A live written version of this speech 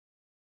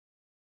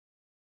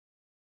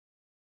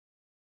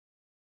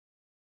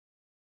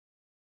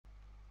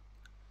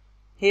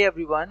Hey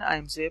everyone, I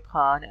am Zoeb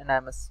Khan and I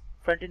am a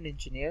front-end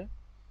engineer.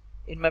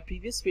 In my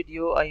previous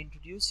video, I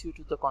introduced you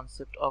to the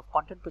concept of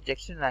content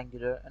projection in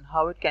Angular and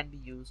how it can be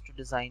used to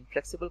design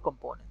flexible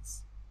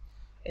components.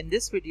 In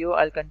this video,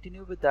 I'll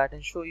continue with that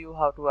and show you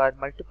how to add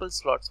multiple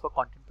slots for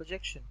content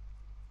projection.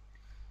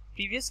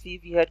 Previously,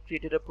 we had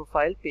created a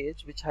profile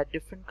page which had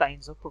different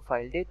kinds of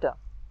profile data.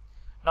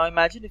 Now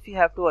imagine if we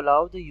have to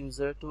allow the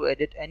user to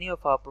edit any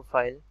of our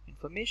profile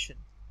information.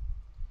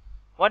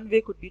 One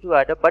way could be to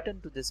add a button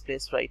to this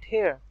place right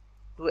here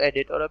to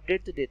edit or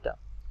update the data.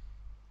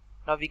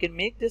 Now we can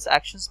make this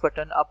actions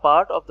button a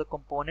part of the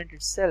component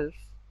itself,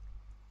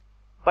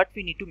 but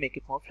we need to make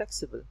it more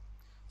flexible.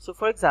 So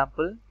for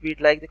example, we'd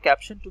like the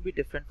caption to be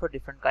different for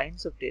different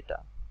kinds of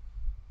data.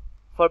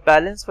 For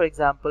balance, for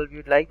example, we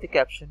would like the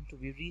caption to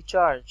be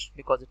recharge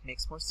because it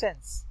makes more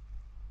sense.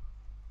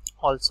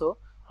 Also,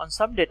 on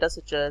some data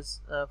such as,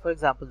 for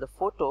example, the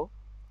photo,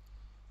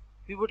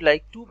 we would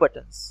like two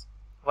buttons.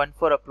 One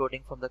for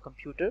uploading from the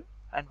computer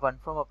and one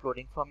from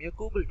uploading from your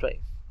Google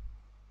Drive.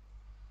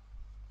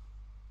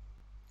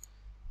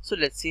 So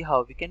let's see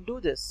how we can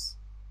do this.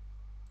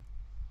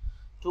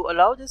 To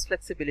allow this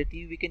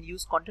flexibility, we can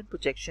use content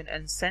projection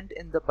and send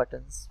in the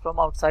buttons from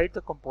outside the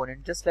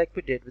component just like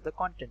we did with the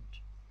content.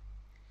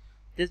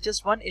 There's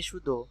just one issue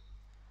though.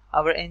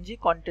 Our ng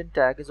content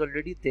tag is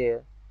already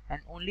there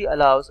and only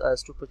allows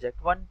us to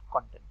project one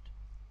content.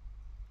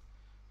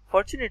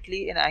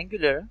 Fortunately, in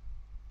Angular,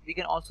 we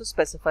can also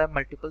specify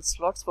multiple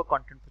slots for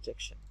content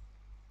projection.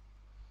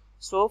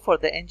 So for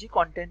the ng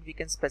content, we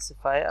can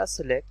specify a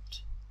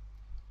select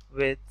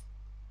with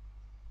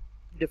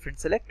different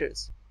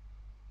selectors.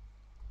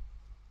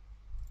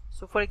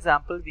 So for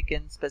example, we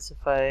can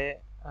specify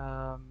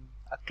a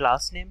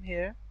class name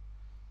here.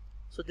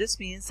 So this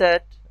means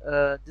that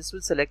this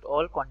will select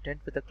all content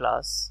with a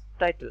class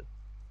title.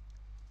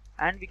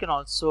 And we can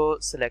also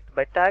select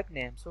by tag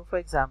name. So for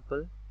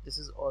example, this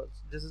is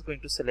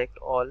going to select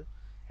all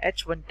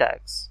h1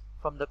 tags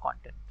from the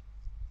content.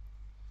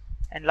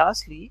 And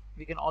lastly,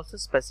 we can also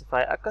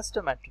specify a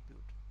custom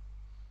attribute.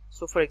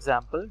 So for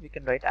example, we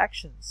can write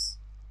actions.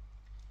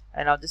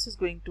 And now this is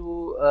going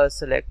to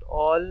select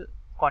all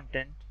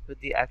content with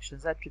the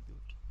actions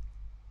attribute.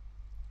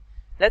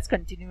 Let's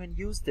continue and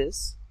use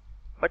this,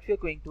 but we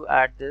are going to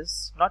add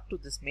this not to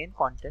this main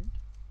content,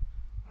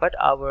 but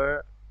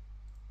our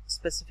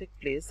specific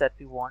place that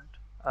we want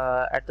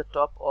at the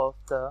top of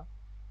the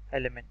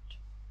element.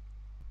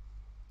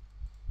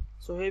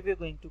 So here we are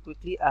going to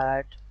quickly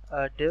add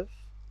a div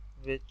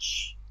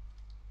which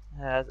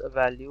has a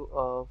value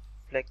of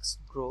flex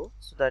grow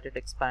so that it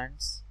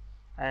expands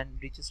and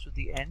reaches to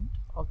the end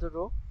of the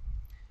row,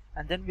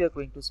 and then we are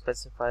going to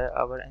specify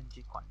our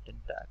ng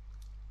content tag,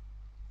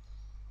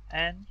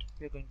 and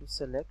we are going to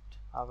select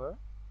our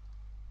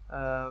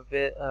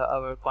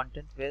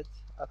content with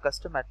a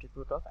custom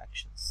attribute of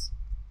actions.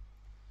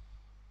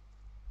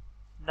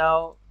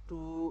 Now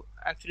to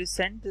actually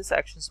send this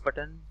actions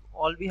button,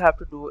 all we have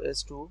to do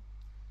is to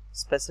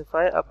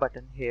specify a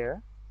button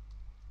here,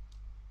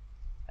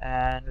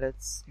 and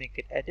let's make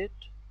it edit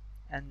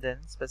and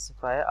then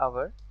specify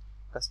our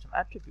custom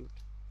attribute.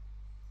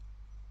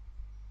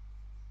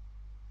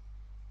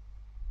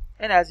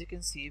 And as you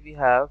can see, we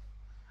have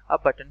a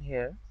button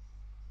here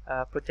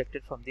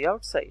projected from the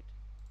outside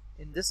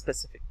in this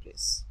specific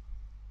place.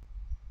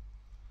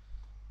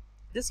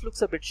 This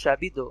looks a bit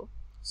shabby though,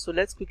 so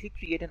let's quickly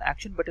create an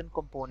action button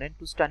component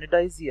to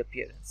standardize the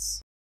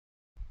appearance.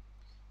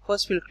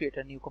 First, we'll create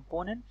a new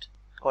component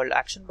called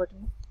action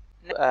button.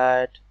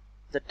 Add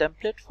the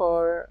template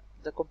for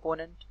the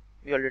component.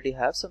 We already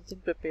have something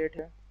prepared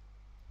here.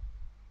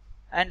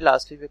 And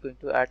lastly, we're going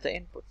to add the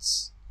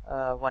inputs.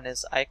 One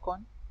is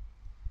icon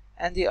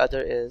and the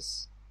other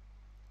is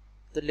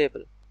the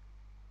label.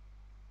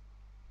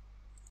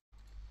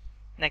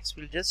 Next,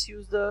 we'll just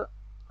use the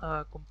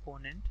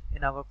component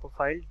in our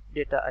profile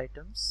data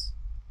items.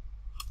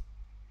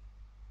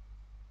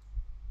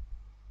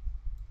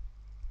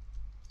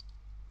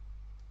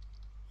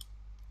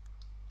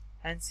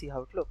 And see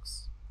how it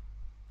looks.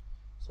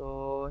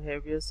 So here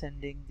we are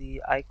sending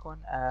the icon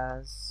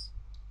as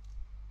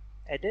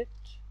edit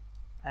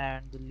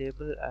and the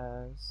label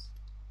as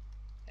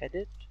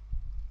edit,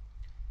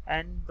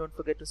 and don't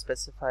forget to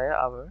specify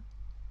our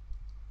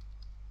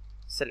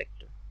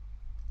selector.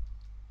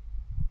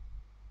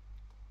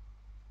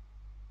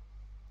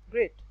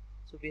 Great,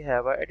 so we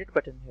have our edit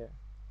button here.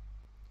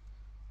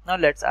 Now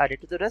let's add it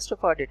to the rest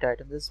of our data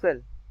items as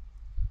well.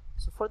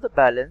 So for the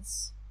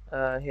balance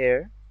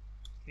here,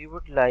 we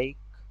would like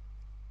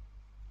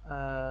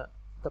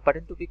the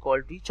button to be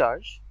called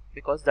recharge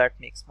because that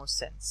makes more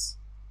sense.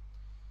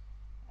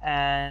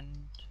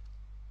 And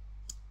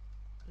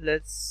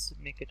let's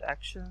make it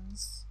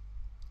actions,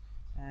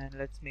 and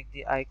let's make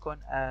the icon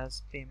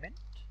as payment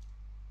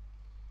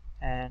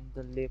and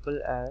the label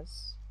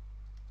as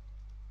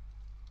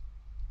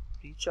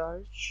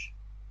recharge.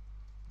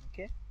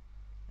 Okay,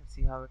 let's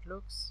see how it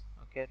looks.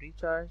 Okay,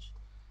 recharge.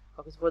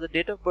 Okay, so for the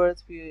date of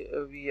birth,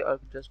 we are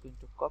just going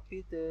to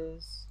copy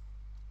this.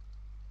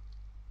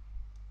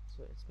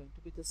 So it's going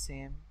to be the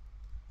same.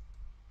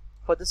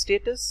 For the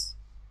status,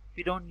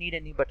 we don't need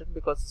any button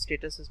because the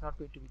status is not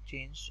going to be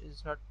changed,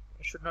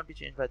 should not be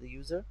changed by the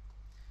user.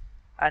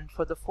 And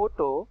for the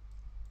photo,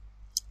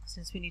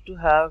 since we need to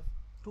have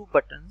two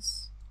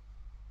buttons,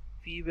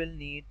 we will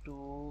need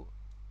to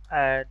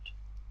add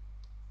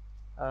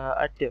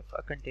a div,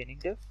 a containing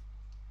div,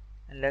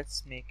 and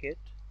let's make it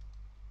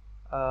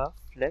a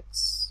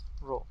flex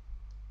row.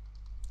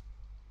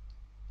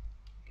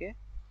 Okay,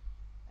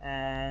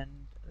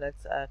 and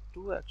let's add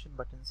two action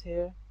buttons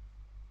here.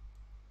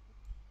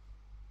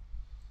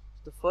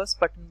 The first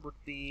button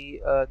would be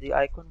the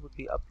icon would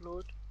be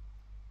upload,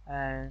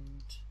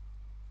 and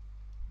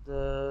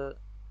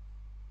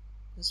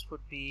this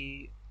would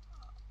be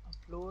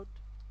upload,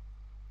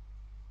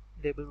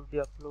 label would be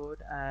upload,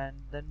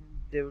 and then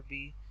there would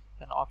be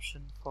an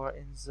option for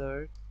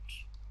insert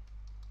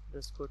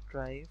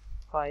 _drive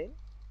file,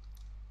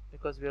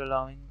 because we are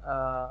allowing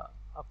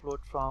upload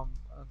from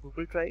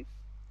Google Drive,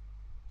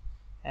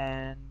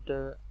 and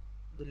the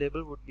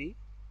label would be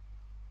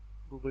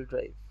Google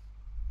Drive,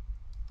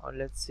 or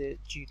let's say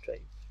G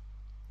Drive.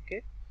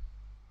 Okay,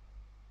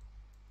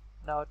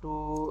 now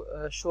to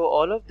show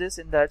all of this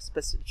in that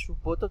show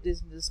both of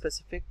these in this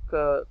specific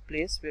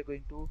place, we are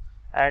going to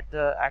add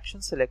the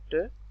action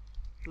selector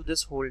to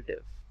this whole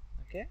div.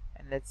 Okay,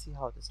 and let's see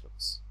how this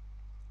looks.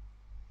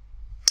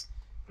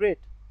 Great.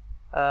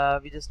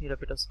 We just need a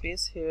bit of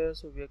space here,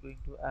 so we are going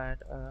to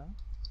add a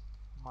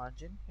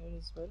margin here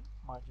as well,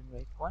 margin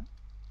right 1.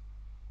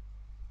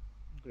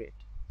 Great,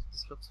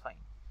 this looks fine.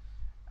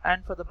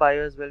 And for the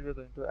bio as well, we are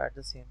going to add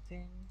the same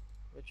thing,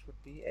 which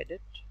would be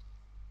edit.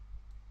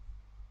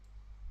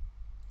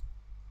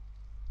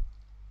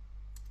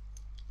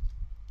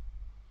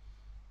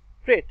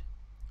 Great.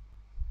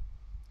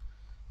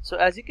 So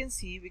as you can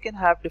see, we can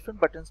have different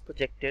buttons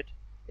projected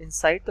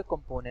inside the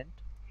component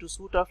to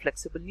suit our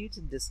flexible needs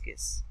in this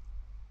case.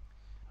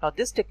 Now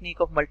this technique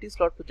of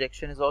multi-slot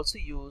projection is also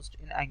used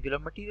in Angular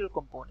material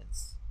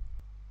components.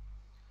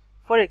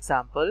 For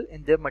example,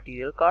 in their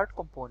material card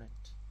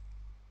component.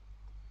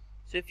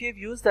 So if you have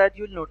used that,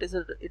 you will notice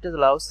that it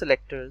allows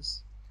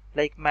selectors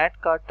like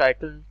mat card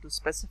title to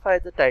specify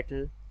the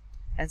title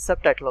and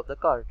subtitle of the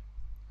card.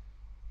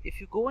 If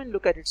you go and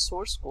look at its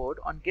source code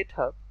on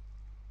GitHub,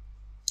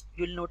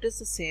 you will notice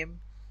the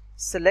same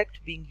select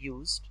being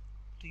used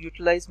to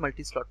utilize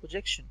multi-slot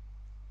projection.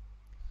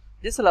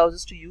 This allows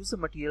us to use the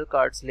material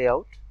card's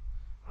layout,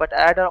 but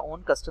add our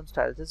own custom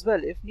styles as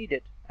well if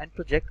needed, and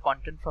project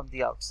content from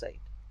the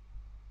outside.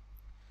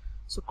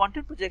 So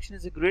content projection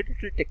is a great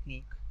little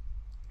technique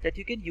that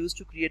you can use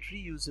to create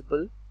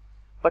reusable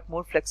but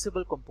more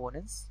flexible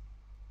components.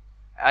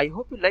 I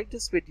hope you liked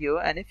this video,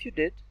 and if you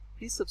did,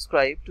 please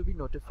subscribe to be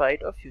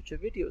notified of future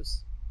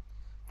videos.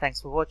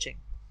 Thanks for watching.